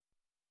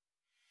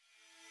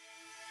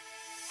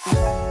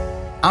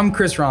I'm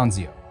Chris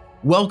Ronzio.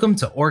 Welcome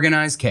to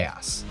Organized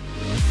Chaos.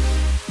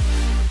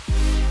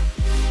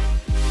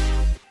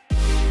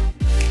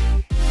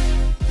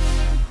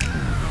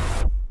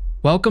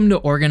 Welcome to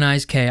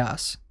Organized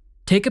Chaos.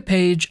 Take a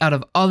page out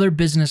of other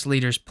business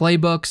leaders'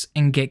 playbooks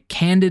and get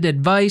candid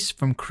advice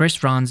from Chris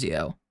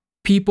Ronzio.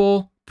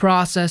 People,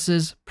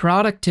 processes,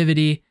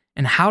 productivity,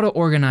 and how to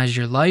organize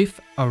your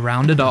life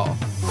around it all.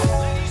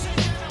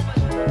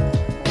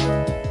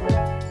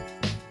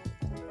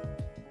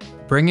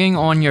 Bringing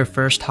on your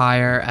first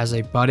hire as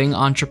a budding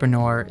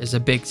entrepreneur is a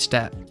big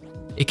step.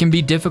 It can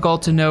be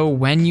difficult to know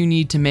when you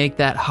need to make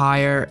that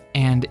hire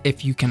and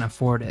if you can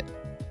afford it.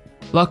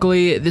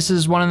 Luckily, this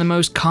is one of the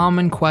most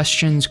common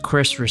questions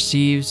Chris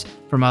receives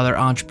from other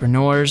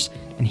entrepreneurs,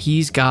 and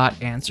he's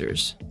got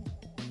answers.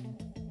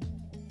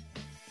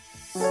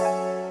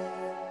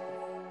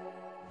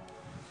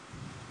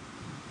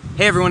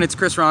 Hey everyone, it's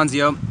Chris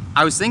Ronzio.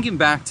 I was thinking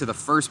back to the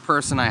first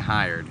person I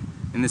hired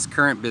in this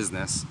current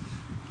business,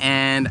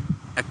 and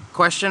a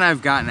question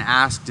I've gotten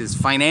asked is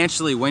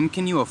financially, when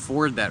can you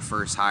afford that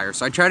first hire?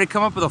 So I tried to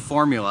come up with a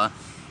formula,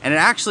 and it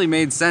actually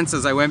made sense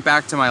as I went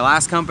back to my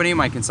last company,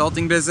 my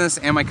consulting business,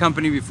 and my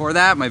company before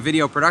that, my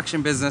video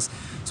production business.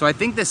 So I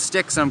think this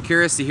sticks, and I'm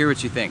curious to hear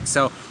what you think.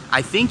 So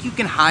I think you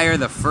can hire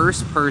the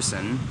first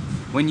person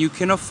when you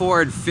can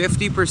afford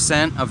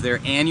 50% of their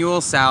annual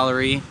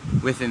salary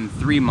within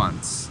 3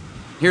 months.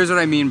 Here's what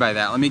I mean by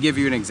that. Let me give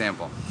you an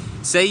example.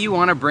 Say you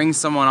want to bring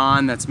someone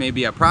on that's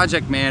maybe a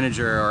project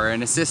manager or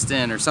an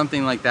assistant or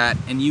something like that,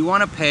 and you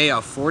want to pay a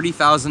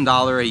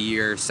 $40,000 a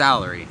year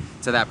salary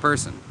to that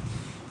person.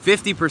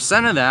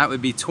 50% of that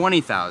would be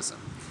 $20,000.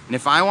 And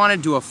if I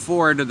wanted to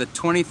afford the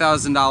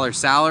 $20,000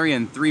 salary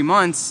in 3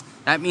 months,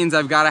 that means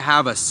I've got to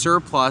have a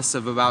surplus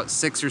of about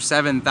 $6,000 or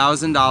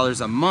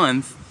 $7,000 a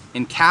month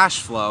in cash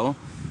flow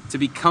to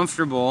be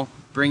comfortable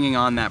bringing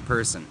on that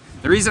person.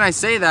 The reason I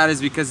say that is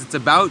because it's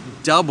about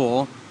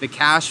double the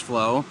cash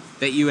flow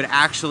that you would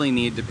actually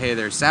need to pay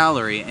their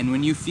salary. And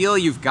when you feel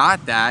you've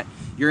got that,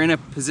 you're in a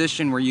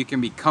position where you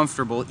can be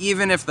comfortable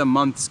even if the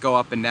months go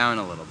up and down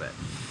a little bit.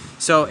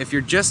 So if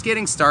you're just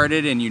getting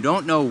started and you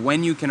don't know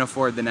when you can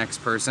afford the next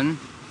person,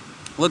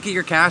 look at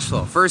your cash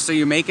flow. First, are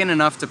you making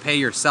enough to pay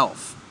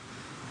yourself?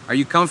 Are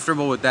you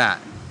comfortable with that?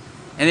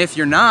 And if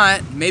you're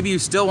not, maybe you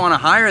still want to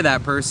hire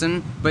that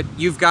person, but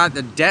you've got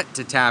the debt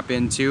to tap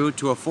into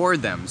to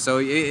afford them.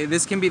 So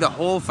this can be the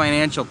whole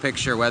financial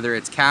picture, whether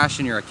it's cash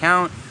in your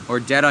account or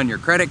debt on your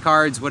credit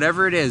cards,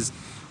 whatever it is.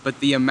 But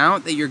the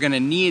amount that you're going to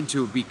need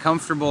to be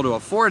comfortable to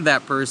afford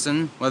that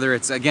person, whether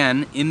it's,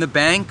 again, in the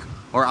bank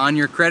or on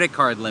your credit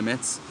card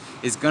limits,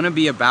 is going to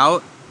be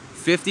about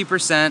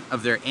 50%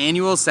 of their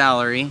annual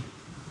salary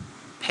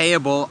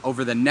payable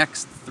over the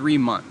next 3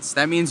 months.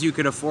 That means you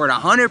could afford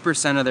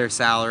 100% of their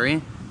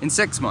salary in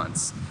 6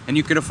 months, and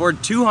you could afford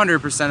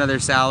 200% of their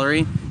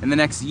salary in the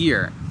next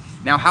year.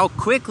 Now, how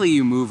quickly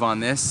you move on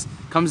this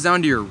comes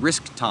down to your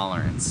risk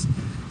tolerance.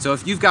 So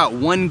if you've got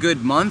one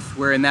good month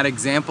where in that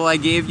example I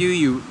gave you,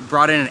 you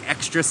brought in an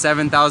extra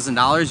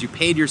 $7,000, you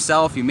paid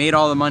yourself, you made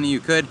all the money you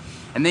could,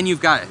 and then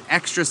you've got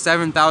extra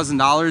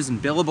 $7,000 in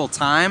billable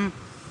time,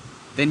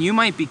 then you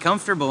might be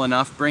comfortable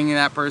enough bringing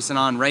that person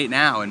on right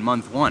now in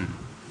month 1.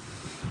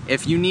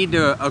 If you need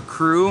to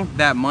accrue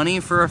that money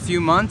for a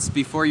few months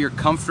before you're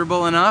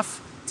comfortable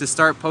enough to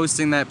start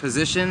posting that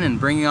position and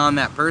bringing on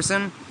that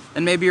person,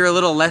 then maybe you're a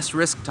little less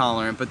risk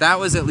tolerant. But that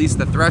was at least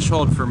the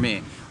threshold for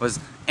me, was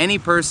any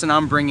person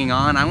I'm bringing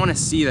on, I want to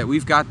see that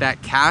we've got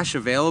that cash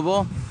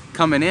available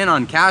coming in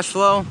on cash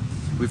flow,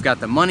 we've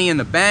got the money in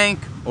the bank,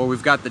 or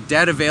we've got the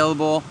debt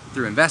available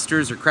through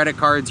investors or credit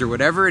cards or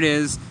whatever it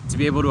is to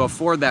be able to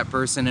afford that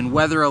person and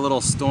weather a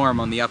little storm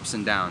on the ups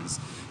and downs.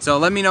 So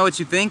let me know what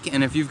you think,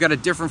 and if you've got a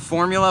different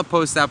formula,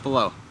 post that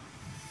below.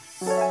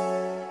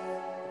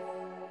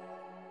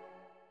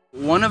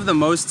 One of the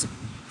most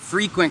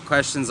frequent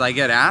questions I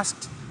get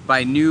asked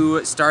by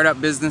new startup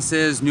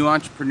businesses, new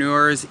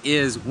entrepreneurs,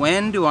 is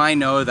when do I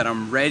know that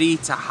I'm ready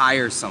to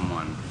hire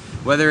someone?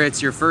 Whether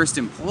it's your first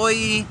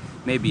employee,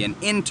 maybe an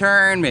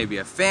intern, maybe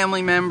a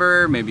family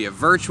member, maybe a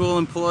virtual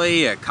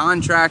employee, a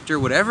contractor,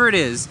 whatever it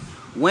is,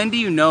 when do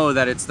you know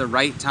that it's the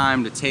right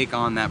time to take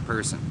on that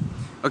person?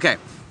 Okay.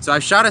 So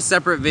I've shot a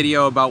separate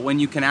video about when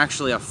you can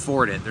actually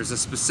afford it. There's a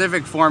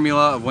specific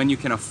formula of when you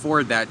can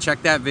afford that.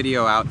 Check that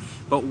video out.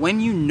 But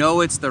when you know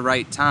it's the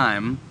right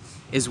time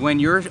is when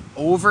you're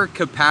over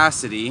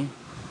capacity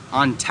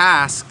on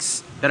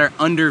tasks that are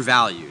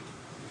undervalued.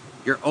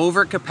 You're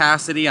over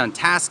capacity on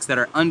tasks that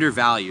are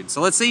undervalued.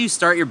 So let's say you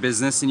start your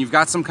business and you've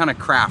got some kind of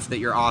craft that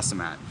you're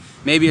awesome at.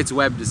 Maybe it's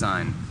web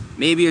design.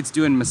 Maybe it's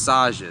doing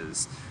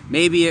massages.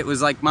 Maybe it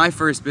was like my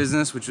first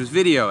business, which was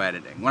video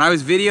editing. When I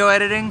was video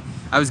editing,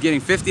 I was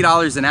getting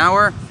 $50 an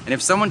hour, and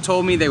if someone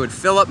told me they would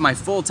fill up my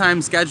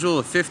full-time schedule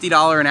of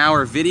 $50 an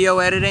hour video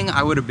editing,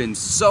 I would have been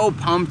so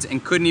pumped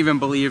and couldn't even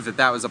believe that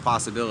that was a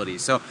possibility.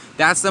 So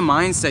that's the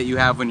mindset you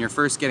have when you're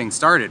first getting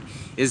started,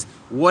 is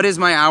what is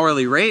my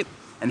hourly rate,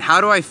 and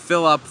how do I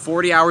fill up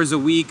 40 hours a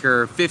week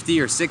or 50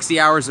 or 60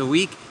 hours a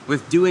week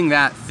with doing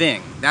that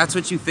thing? That's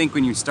what you think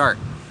when you start.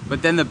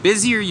 But then the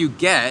busier you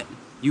get,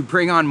 You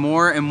bring on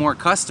more and more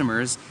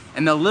customers,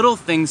 and the little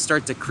things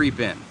start to creep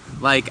in.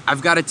 Like,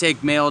 I've got to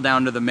take mail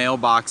down to the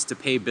mailbox to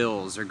pay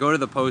bills or go to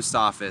the post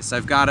office.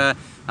 I've got to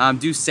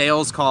do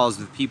sales calls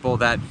with people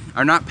that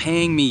are not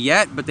paying me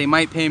yet, but they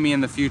might pay me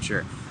in the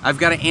future. I've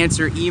got to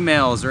answer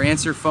emails or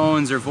answer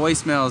phones or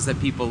voicemails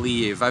that people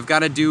leave. I've got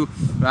to do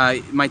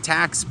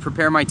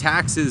prepare my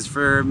taxes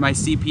for my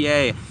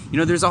CPA. You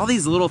know, there's all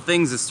these little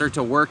things that start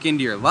to work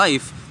into your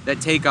life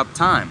that take up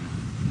time.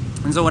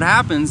 And so what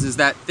happens is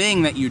that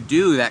thing that you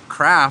do, that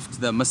craft,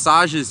 the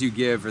massages you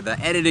give or the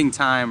editing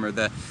time or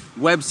the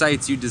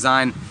websites you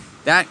design,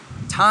 that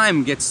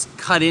time gets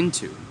cut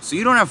into. So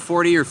you don't have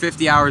 40 or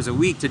 50 hours a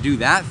week to do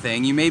that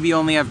thing. You maybe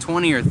only have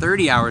 20 or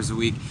 30 hours a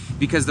week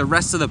because the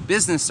rest of the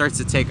business starts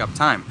to take up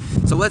time.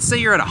 So let's say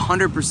you're at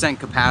 100%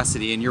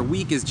 capacity and your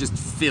week is just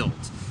filled.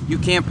 You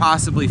can't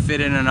possibly fit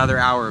in another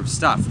hour of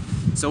stuff.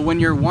 So when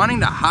you're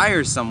wanting to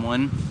hire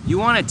someone, you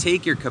want to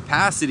take your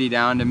capacity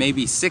down to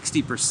maybe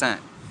 60%.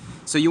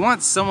 So you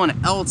want someone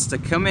else to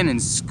come in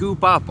and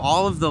scoop up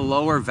all of the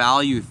lower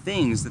value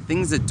things, the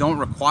things that don't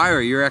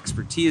require your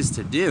expertise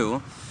to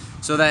do,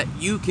 so that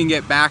you can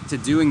get back to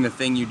doing the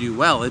thing you do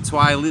well. It's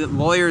why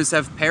lawyers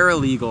have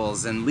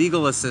paralegals and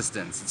legal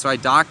assistants. It's why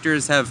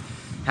doctors have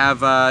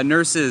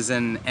nurses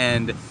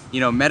and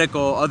you know,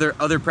 medical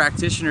other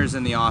practitioners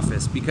in the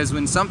office, because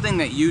when something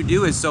that you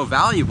do is so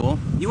valuable,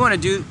 you want to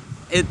do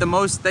it the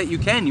most that you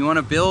can. You want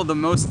to bill the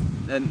most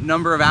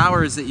number of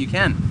hours that you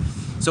can.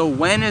 So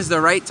when is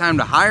the right time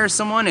to hire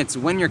someone? It's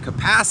when your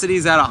capacity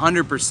is at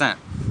 100%.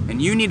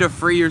 And you need to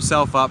free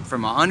yourself up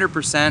from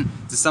 100%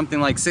 to something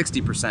like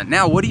 60%.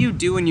 Now, what do you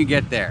do when you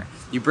get there?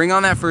 You bring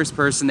on that first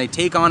person, they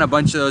take on a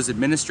bunch of those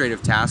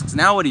administrative tasks.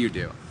 Now what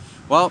do?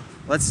 Well,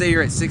 let's say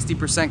you're at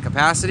 60%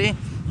 capacity.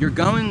 You're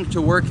going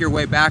to work your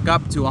way back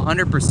up to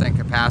 100%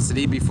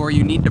 capacity before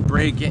you need to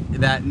break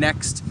that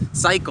next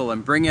cycle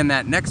and bring in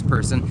that next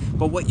person.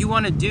 But what you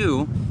want to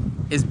do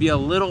is be a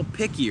little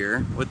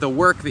pickier with the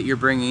work that you're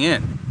bringing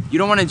in. You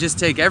don't want to just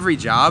take every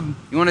job,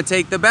 you want to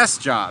take the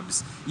best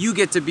jobs. You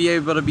get to be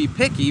able to be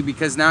picky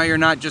because now you're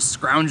not just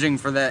scrounging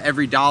for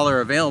every dollar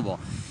available.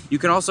 You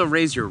can also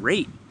raise your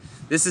rate.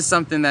 This is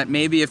something that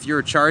maybe if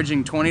you're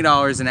charging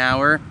 $20 an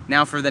hour,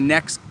 now for the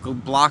next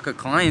block of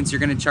clients, you're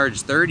going to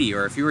charge 30,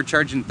 or if you were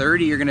charging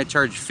 30, you're going to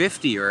charge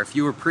 50, or if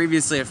you were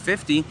previously at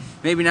 50,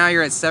 maybe now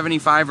you're at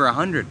 75 or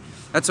 100.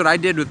 That's what I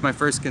did with my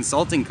first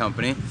consulting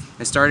company.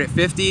 I started at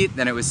 50,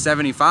 then it was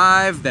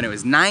 75, then it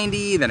was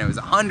 90, then it was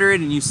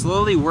 100, and you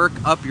slowly work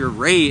up your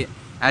rate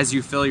as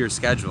you fill your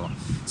schedule.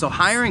 So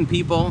hiring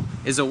people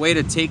is a way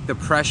to take the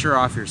pressure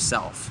off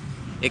yourself.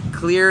 It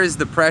clears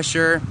the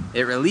pressure,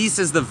 it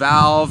releases the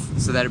valve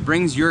so that it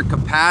brings your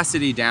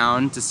capacity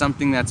down to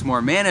something that's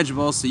more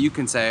manageable, so you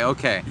can say,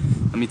 okay,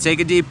 let me take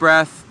a deep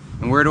breath,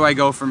 and where do I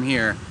go from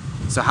here?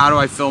 So how do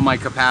I fill my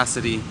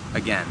capacity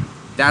again?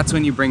 That's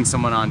when you bring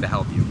someone on to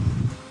help you.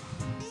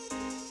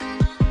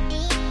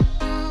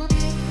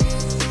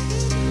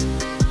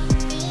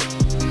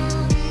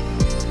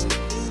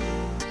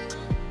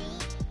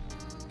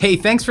 Hey,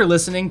 thanks for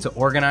listening to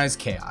Organized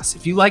Chaos.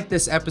 If you liked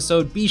this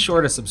episode, be sure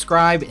to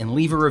subscribe and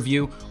leave a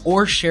review,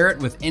 or share it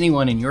with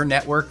anyone in your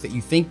network that you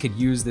think could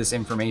use this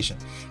information.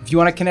 If you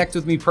want to connect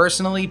with me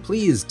personally,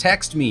 please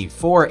text me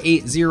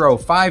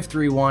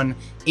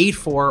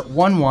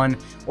 480-531-8411,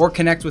 or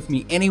connect with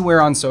me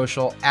anywhere on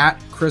social at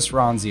Chris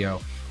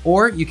Ronzio.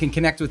 Or you can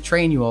connect with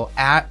Trainual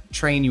at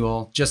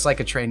Trainual, just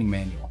like a training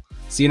manual.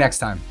 See you next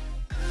time.